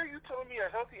career, you telling me a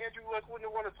healthy Andrew Luck wouldn't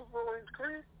have won a Super Bowl in his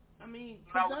career? I mean,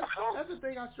 that's the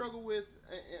thing I struggle with.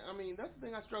 That's the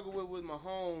thing I struggle with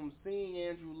Mahomes, seeing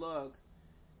Andrew Luck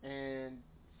and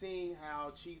seeing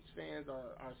how Chiefs fans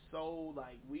are so,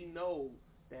 like, we know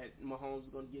that Mahomes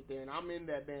is going to get there, and I'm in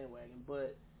that bandwagon,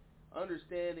 but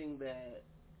understanding that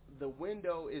the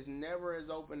window is never as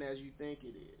open as you think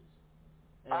it is.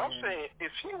 And I'm saying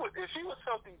if he was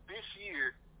healthy this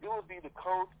year, it would be the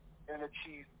coach and the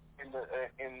Chiefs in the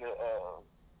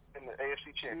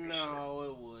AFC Championship. No,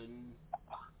 it wouldn't.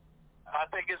 I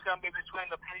think it's gonna be between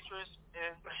the Patriots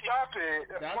and the Chiefs. Stop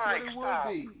it, That's Mike. what it Stop.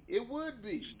 would be. It would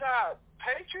be. Stop.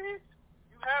 Patriots?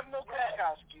 You have no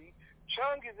Gronkowski.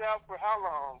 Chung is out for how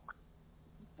long?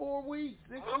 4 weeks,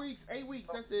 6 weeks, 8 weeks.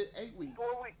 That's it. 8 weeks.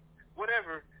 4 weeks.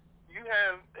 Whatever. You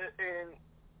have, and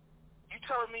you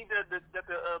telling me that the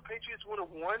Patriots would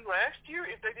have won last year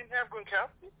if they didn't have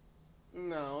Gronkowski?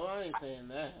 No, I ain't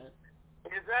saying that.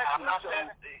 Exactly. I'm not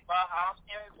saying it's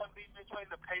going to be between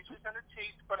the Patriots and the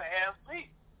Chiefs for the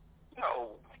AFC.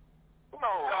 No.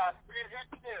 Here's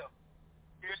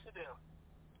the deal.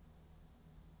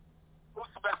 Who's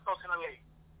the best coach in the league?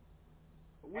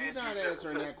 We're not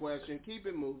answering that question. Keep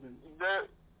it moving.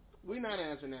 We're not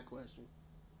answering that question.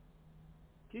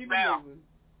 Keep it moving.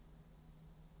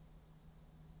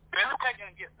 Belichick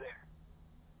going to get there.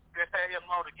 They're saying him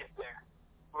no to get there.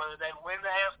 Whether they win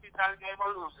the AFC title game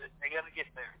or lose it, they're going to get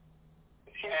there.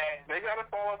 And they got to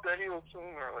fall off that hill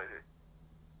sooner or later.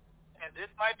 And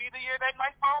this might be the year they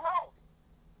might fall off.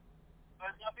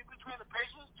 But it's going to be between the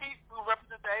Patriots, Chiefs, who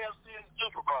represent the AFC in the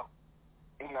Super Bowl.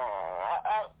 No,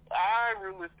 I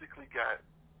realistically got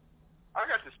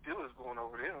the Steelers going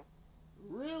over them.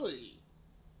 Really?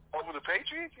 Over the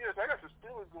Patriots? Yes, I got the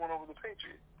Steelers going over the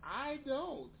Patriots. I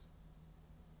don't.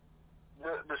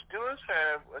 The Steelers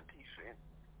have a defense,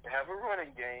 they have a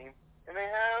running game, and they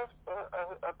have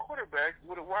a quarterback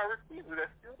with a wide receiver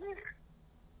that's still there.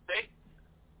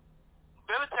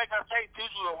 Belichick gonna take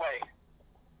Juju away.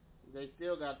 They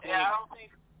still got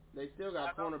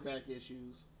cornerback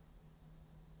issues.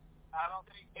 I don't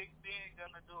think Big Ben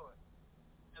gonna do it.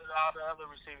 There's all the other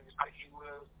receivers like he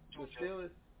will. The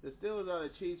Steelers are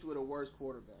the Chiefs with a worse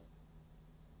quarterback.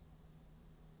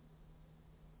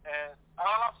 And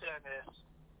all I'm saying is,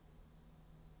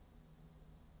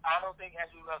 I don't think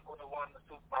Andrew Luck would have won the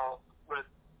Super Bowl with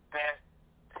that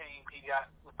team he got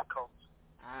with the Colts.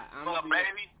 But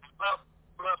maybe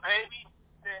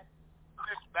then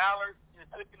Chris Ballard is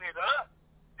hooking it up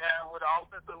with the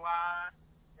offensive line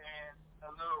and a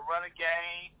little running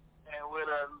game and with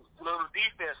a little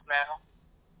defense now.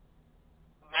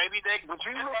 Maybe they. But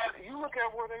you look at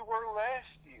where they were last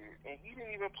year, and he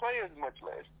didn't even play as much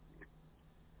last year.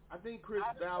 I think Chris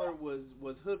Ballard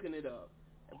was hooking it up,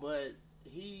 but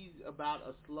he's about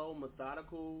a slow,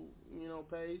 methodical,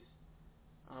 pace.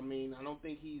 I mean, I don't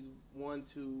think he's one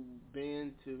to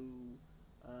bend to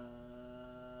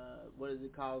what is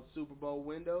it called, Super Bowl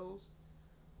windows.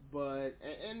 But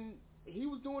and he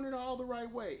was doing it all the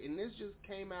right way, and this just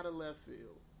came out of left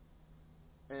field.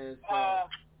 And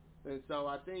so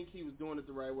I think he was doing it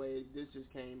the right way. This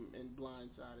just came and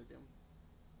blindsided him.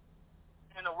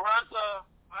 In the words of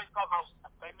my co-host,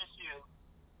 Famous You,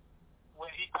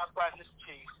 when he talked about his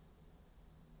Chiefs,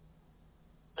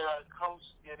 the coach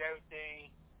did everything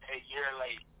a year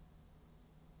late.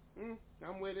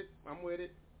 I'm with it.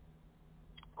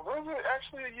 Was it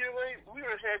actually a year late? We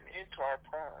were heading into our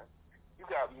prime. You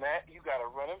got Matt, you got a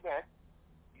running back.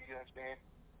 You understand?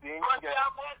 Then you got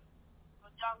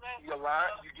your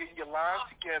line. You get your line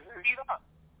together. You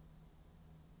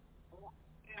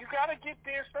got to get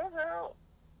there somehow.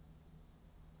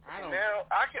 Now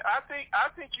I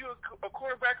think you're a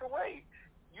quarterback away.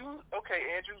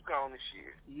 Andrew's gone this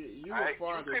year.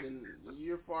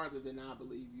 You're farther than I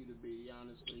believe you to be,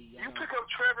 honestly. You pick up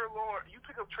Trevor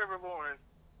Lawrence.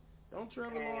 Don't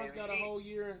Trevor Lawrence got a whole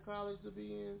year in college to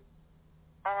be in?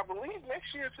 I believe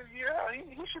next year to the year out,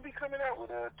 he should be coming out with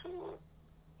a tour.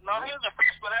 No, he was the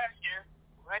freshman last year.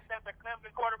 Right there, the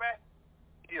Clemson quarterback.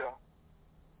 Yeah.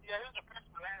 Yeah, he was the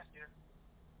freshman last year.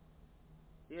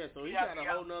 Yeah, so he got a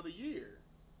whole nother year.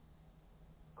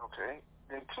 Okay.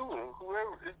 Then Tua,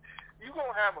 whoever, you're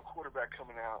going to have a quarterback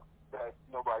coming out that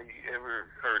nobody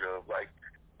ever heard of, like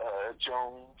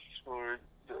Jones or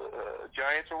the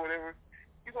Giants or whatever.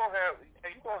 You're going to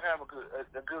have a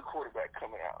good quarterback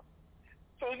coming out.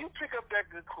 So you pick up that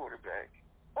good quarterback,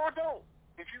 or don't.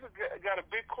 If you got a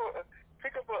big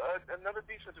pick up another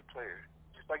defensive player,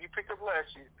 just like you picked up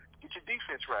last year. Get your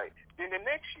defense right. Then the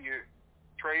next year,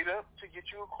 trade up to get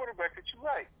you a quarterback that you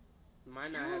like.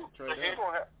 Might not have to trade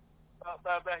up.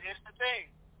 But here's the thing.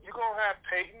 You're going to have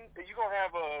Peyton. You're going to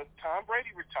have Tom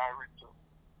Brady retiring soon.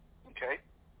 Okay?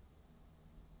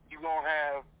 You're going to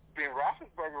have Ben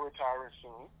Roethlisberger retiring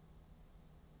soon.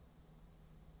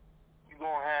 You're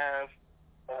going to have,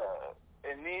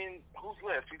 and then who's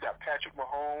left? You got Patrick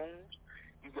Mahomes.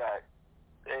 You got,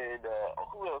 and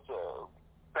who else?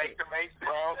 Baker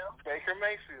Mayfield. Baker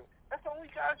Mayfield. That's the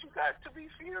only guys you got to be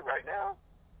feared right now.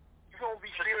 You're going to be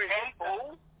fearing him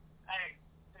old? Hey,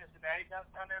 Cincinnati got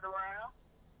to turn it around.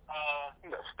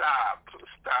 Stop.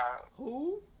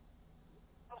 Who?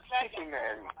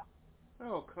 Cincinnati.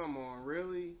 Oh, come on,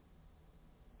 really?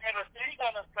 Tennessee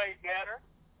gonna play better.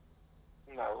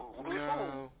 No.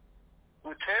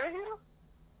 With Tannehill?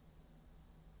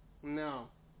 No.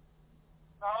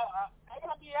 No, they're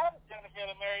gonna be out of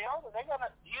Tannehill and Mariota.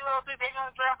 You don't think they're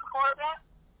gonna draft a quarterback?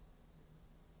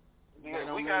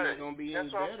 Yeah, we got. Gonna be that's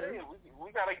any what better. I'm saying. We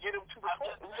gotta get him to the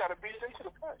punch. We gotta beat him to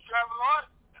the punch. Trevor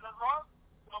Lawrence,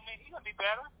 I mean, he's gonna be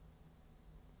better.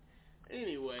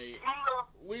 Anyway,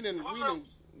 we done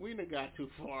got too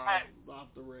far off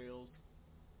the rails.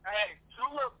 Hey,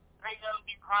 Tua ain't gonna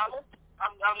be promised.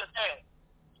 I'm just saying,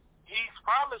 he's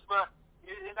promised, but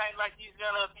it ain't like he's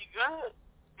gonna be good.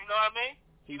 You know what I mean?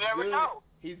 You never know.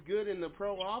 He's good in the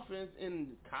pro offense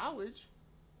in college.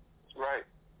 Right.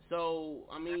 So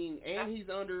I mean, and he's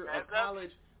under a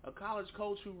college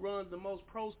coach who runs the most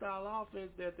pro style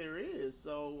offense that there is.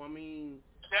 So I mean,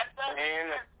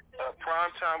 and a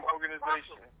primetime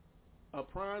organization. A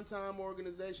primetime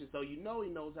organization. So you know he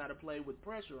knows how to play with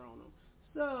pressure on him.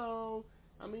 So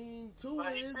I mean,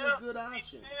 Tua is a good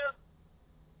option.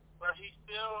 But he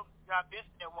still got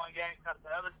missed in one game because the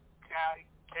other guy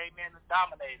came in and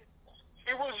dominated.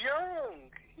 He was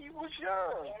young. Yeah,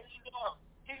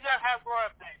 he's gonna have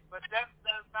growing pains, but that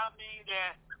does not mean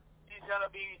that he's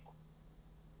gonna be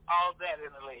all that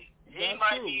in the league. He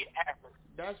might be average.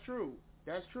 That's true.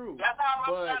 That's how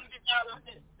I'm trying to get out of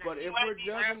this. But if we're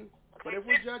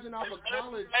judging off of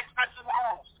college,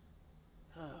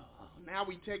 now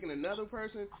we taking another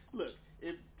person. Look,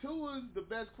 if Tua's the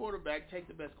best quarterback, take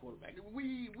the best quarterback.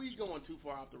 We going too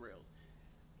far off the rails.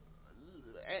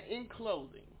 In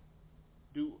closing,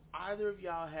 do either of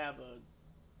y'all have a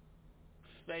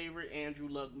favorite Andrew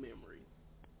Luck memory?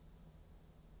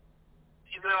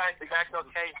 You look like the Geico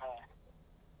caveman.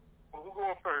 Well, who's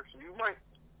going first? You might.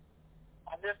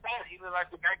 I'm just saying, he look like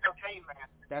the Geico caveman.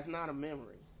 That's not a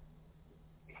memory.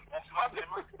 That's my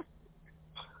memory.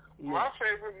 My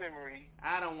favorite memory.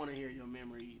 I don't want to hear your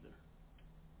memory either.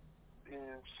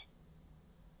 Is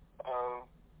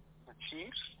the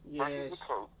Chiefs versus the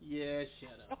Colts. Yeah,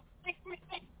 shut up. I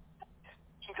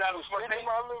was sitting in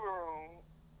my living room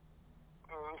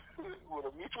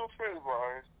with a mutual friend of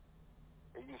ours,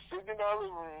 and you sitting in our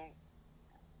living room,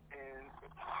 and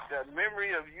that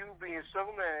memory of you being so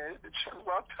mad that you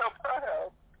walked out my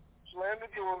house, slammed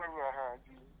the door behind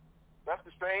you. That's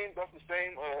the same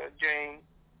game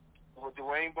with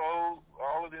Dwayne Bowe.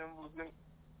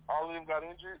 All of them got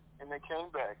injured and they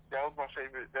came back. That was my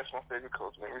favorite. That's my favorite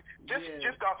Colts memory.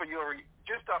 Just off of your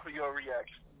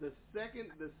reaction. The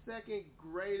second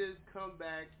greatest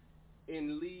comeback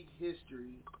in league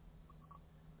history.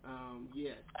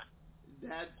 Yes.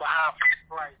 Wow.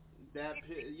 Right. That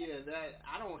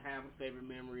I don't have a favorite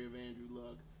memory of Andrew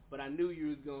Luck, but I knew you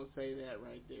was gonna say that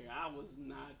right there. I was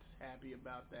not happy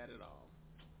about that at all.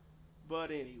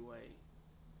 But anyway.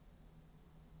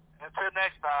 Until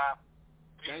next time.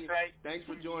 Thanks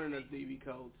for joining us, DB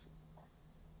Coates.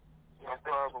 No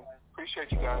problem.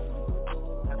 Appreciate you guys.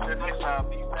 Until next time,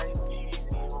 be safe.